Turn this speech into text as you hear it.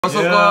What's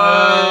up,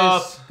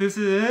 guys? This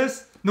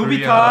is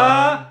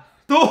Nobita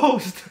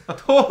Toast.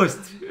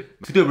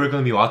 Today we're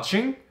gonna be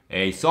watching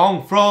a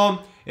song from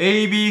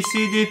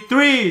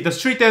ABCD3, the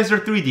Street Dancer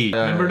 3D.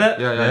 Remember that?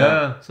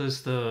 Yeah. So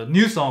it's the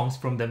new songs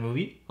from that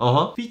movie.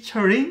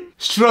 Featuring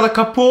Shradda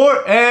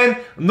Kapoor and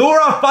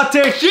Nora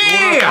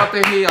Fatehi.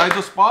 I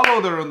just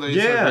followed her on the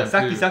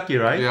Instagram. Saki,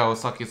 right? Yeah,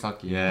 Saki.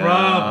 Yeah.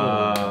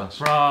 Bravo.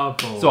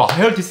 So I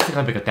heard this is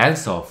gonna be like a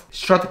dance-off.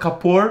 Shradda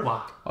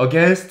Kapoor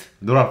against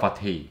Nora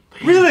Fatehi.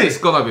 Really? It's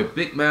gonna be a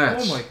big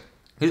match. Oh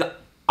my.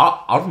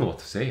 I don't know what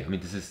to say. I mean,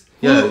 this is...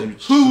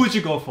 Who would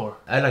you go for?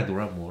 I like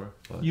Nora more.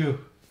 But... You.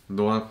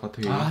 Nora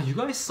Fatehi. You guys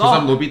Because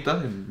I'm suck.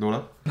 Nobita and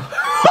Nora.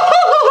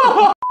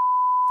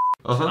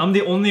 I'm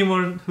the only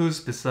one who's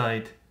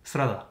beside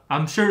Shradda.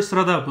 I'm sure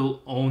Shradda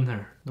will own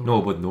her.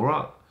 No, but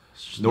Nora...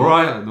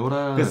 Nora.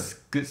 Because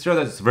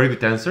Shradda is a very good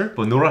dancer,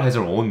 but Nora has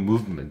her own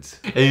movements.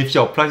 And if she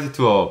applies it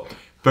to a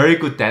very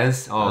good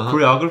dance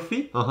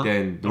choreography,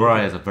 then Nora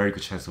has a very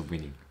good chance of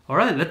winning.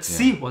 Alright, let's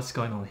see what's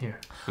going on here.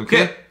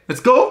 Okay, let's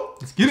go!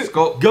 Let's get it. Let's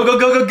go.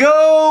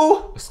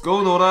 Go! Let's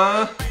go,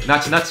 Nora.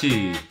 Nachi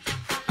Nachi.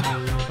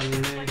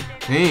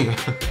 Hey.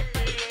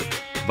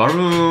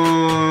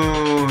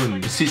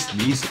 Maroon. This is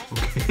knees.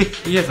 Okay.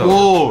 He has a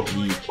Whoa.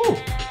 knee.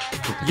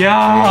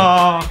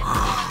 Yeah.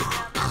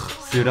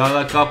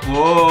 Shradda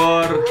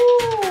Kapoor.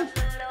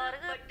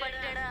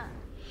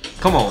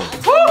 Come on.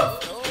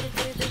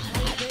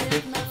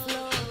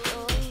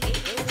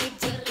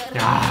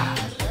 Yeah.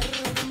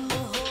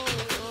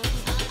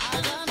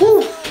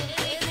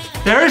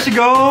 There she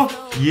go.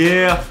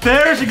 Yeah.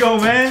 There she go,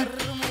 man.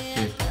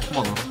 Come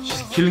on, Nora.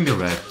 She's killing the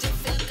rap.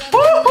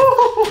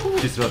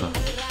 She's Shradda.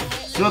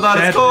 Shradda, That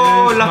let's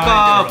go! is my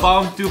Laka, girl.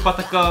 bound to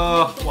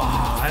Pataka.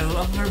 Wow, I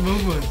love her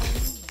movement.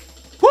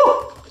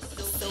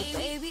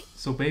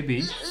 So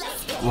baby.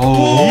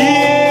 Whoa.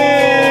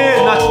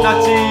 Yeah! Nachi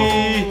Nachi.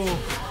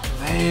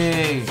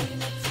 Dang.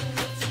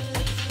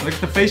 Look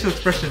at the facial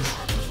expressions.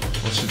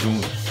 What's she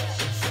doing?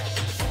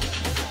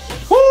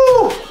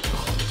 Woo!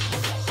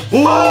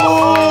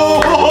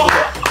 Oh!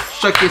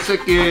 Shake it.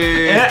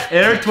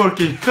 Air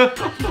twerking.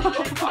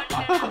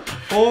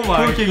 Oh my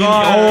Twerking.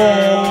 god.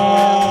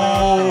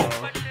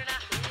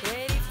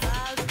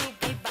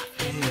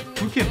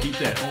 Who can beat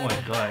that? Oh my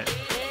god.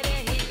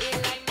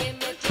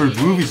 Her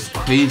move is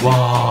crazy.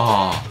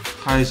 Wow.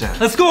 Hijack.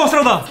 Let's go,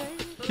 Shradda.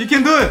 You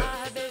can do it.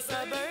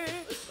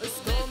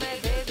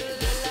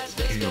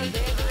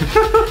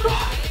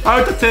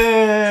 Heart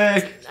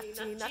attack.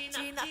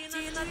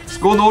 Let's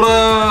go,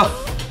 Nora.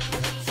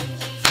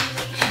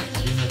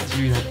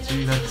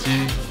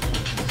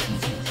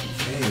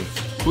 Hey,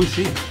 who is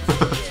she?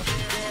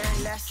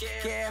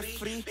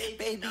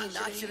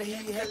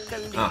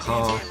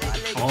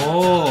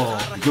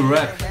 Oh, Good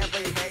rap.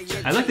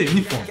 I like the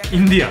uniform.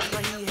 India.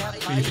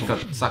 Like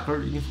a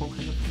soccer uniform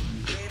kind of.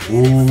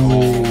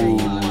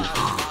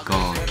 Oh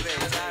god.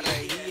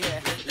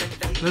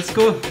 Let's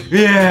go.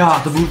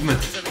 Yeah, the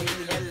movement.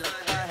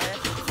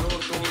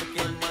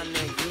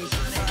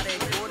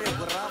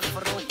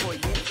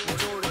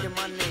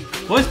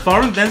 Why is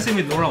Baron dancing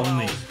with Nora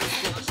only?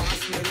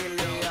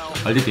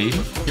 Are they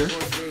dating here?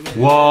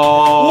 Whoa!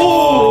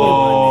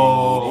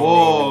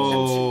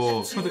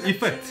 Whoa. For the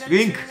effect.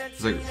 Wink.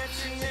 It's like,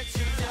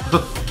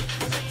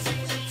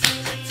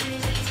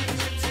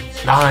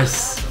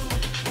 Nice.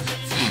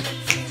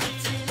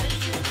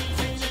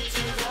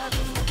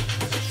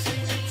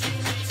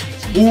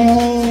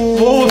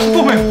 Oh,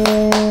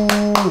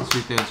 Superman.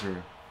 street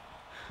dancer.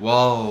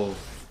 Wow.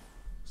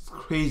 It's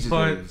crazy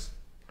But- dance.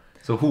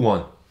 So who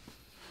won?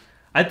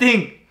 I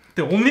think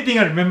the only thing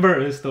I remember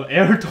is the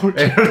air torque.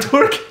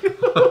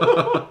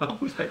 I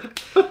was like,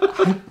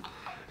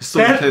 So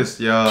That intense,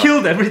 yeah.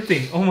 Killed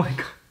everything. Oh my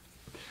god.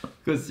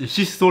 because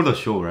she stole the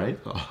show, right?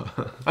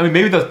 I mean,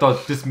 maybe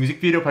this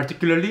music video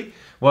particularly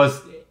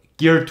was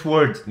geared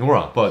towards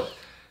Nora, but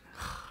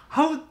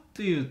How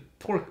do you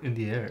torque in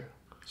the air?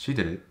 she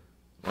did it.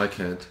 I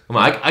can't. I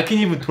mean, I can't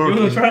even twerk.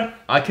 You wanna try?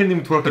 I can't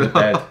even twerk in the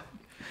bed.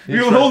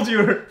 You hold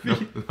your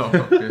feet. No,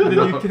 okay. Then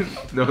you can.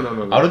 No.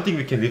 I don't think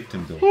we can lift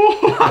him though.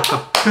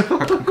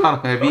 I'm kind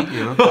of heavy,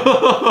 you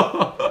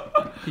know.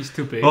 He's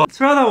too big.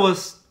 Shradda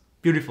was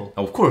beautiful.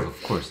 Of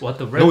course. What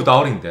the red, No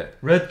doubting that.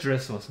 red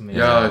dress was amazing.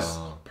 Yeah, it's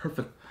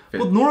perfect.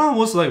 But Nora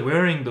was like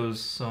wearing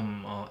those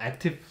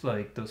active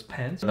like those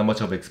pants. Not much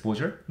of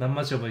exposure. Not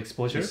much of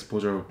exposure.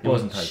 Exposure. It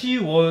wasn't But tight. she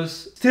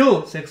was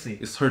still sexy.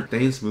 It's her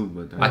dance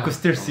movement. I could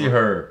still see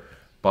her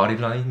body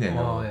line and.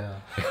 Oh yeah.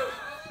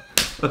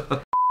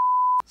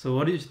 So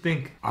what did you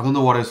think? I don't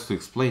know what else to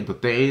explain. The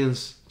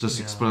dance just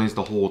explains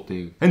the whole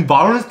thing. And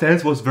Baron's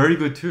dance was very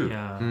good too.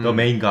 Yeah. The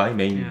main guy, Yeah.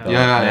 man,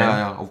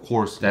 Yeah, of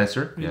course.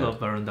 dancer. We love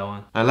Baron that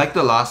one. I like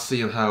the last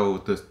scene how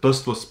the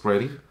dust was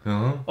spreading.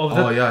 Uh-huh.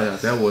 Oh, Yeah,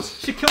 that was.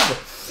 She killed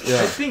it.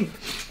 Yeah. I think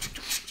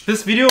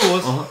this video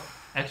was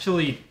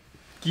actually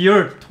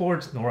geared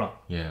towards Nora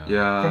Yeah.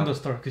 Yeah. from the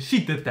start because she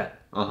did that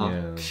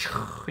Yeah.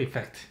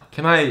 effect.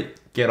 Can I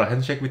get a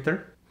handshake with her?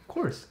 Of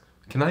course.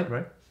 Can I,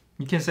 right?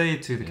 You can say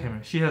it to the camera.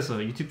 She has a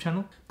YouTube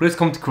channel. Please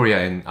come to Korea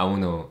and I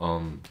wanna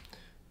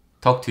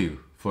talk to you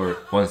for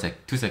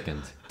 2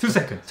 seconds. 2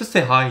 seconds. Just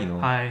say hi, you know.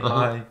 Hi.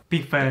 Hi.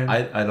 Big fan.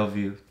 I love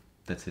you.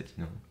 That's it,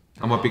 you know.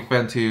 I'm a big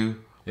fan too.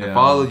 I Yeah.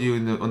 follow you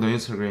on the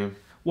Instagram.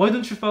 Why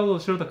don't you follow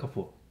Shradda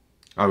Kapoor?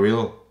 I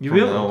will. You From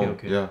will? now Okay, on.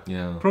 okay. Yeah.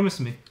 Yeah. Promise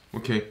me.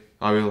 Okay,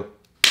 I will.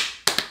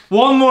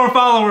 One more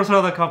follower,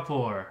 Shradda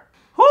Kapoor.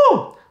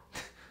 Whoo!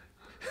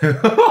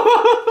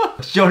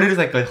 She already has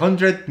like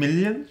 100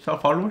 million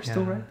followers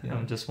still, right?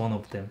 I'm just one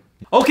of them.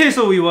 Okay,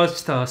 so we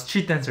watched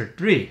Street Dancer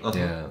 3.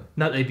 Yeah.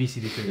 Not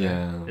ABCD 3.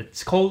 Yeah.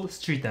 It's called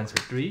Street Dancer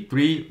 3.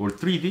 3 or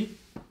 3D?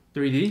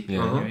 3D.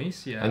 Yeah.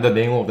 Anyways, yeah. And the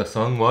name of the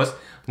song was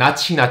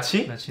Nachi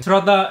Nachi.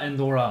 Shradda and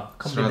Nora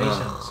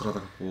combination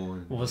Shradda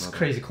Kapoor. was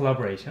crazy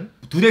collaboration.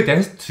 Do they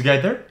dance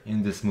together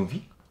in this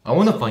movie? I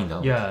want to find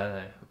out.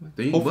 Yeah,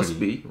 They Hopefully. must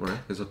be, right?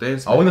 It's a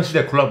dance. I want to see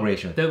their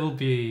collaboration. that will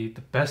be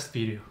the best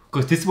video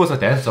Because this was a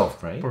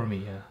dance-off, right? for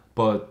me. Yeah.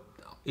 But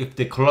if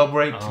they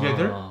collaborate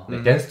together, they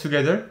dance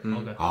together,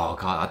 Okay. oh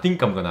god, I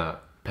think I'm gonna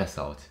pass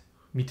out.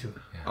 Me too.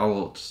 I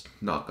will just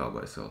knock out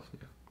myself.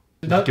 Yeah.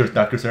 Knock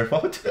yourself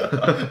out?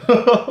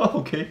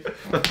 Okay.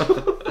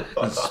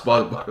 Just by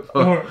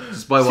Or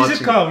watching.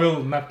 Shizuka will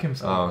knock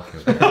himself. Oh, okay.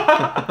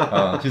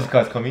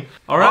 Shizuka's coming.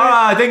 Alright.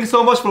 Alright, thank you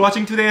so much for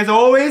watching today as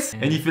always.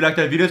 And if you like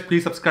our videos,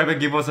 please subscribe and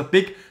give us a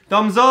big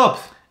thumbs up.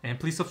 And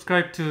please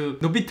subscribe to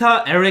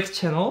Nobita Eric's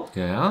channel.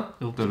 Yeah.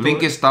 The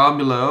link is down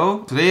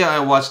below. Today I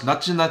watched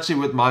Nachi Nachi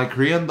with my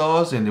Korean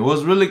dolls and it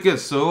was really good.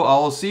 So I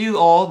will see you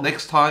all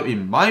next time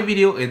in my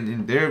video and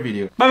in their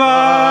video. Bye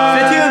bye.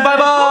 Stay tuned. Bye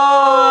bye.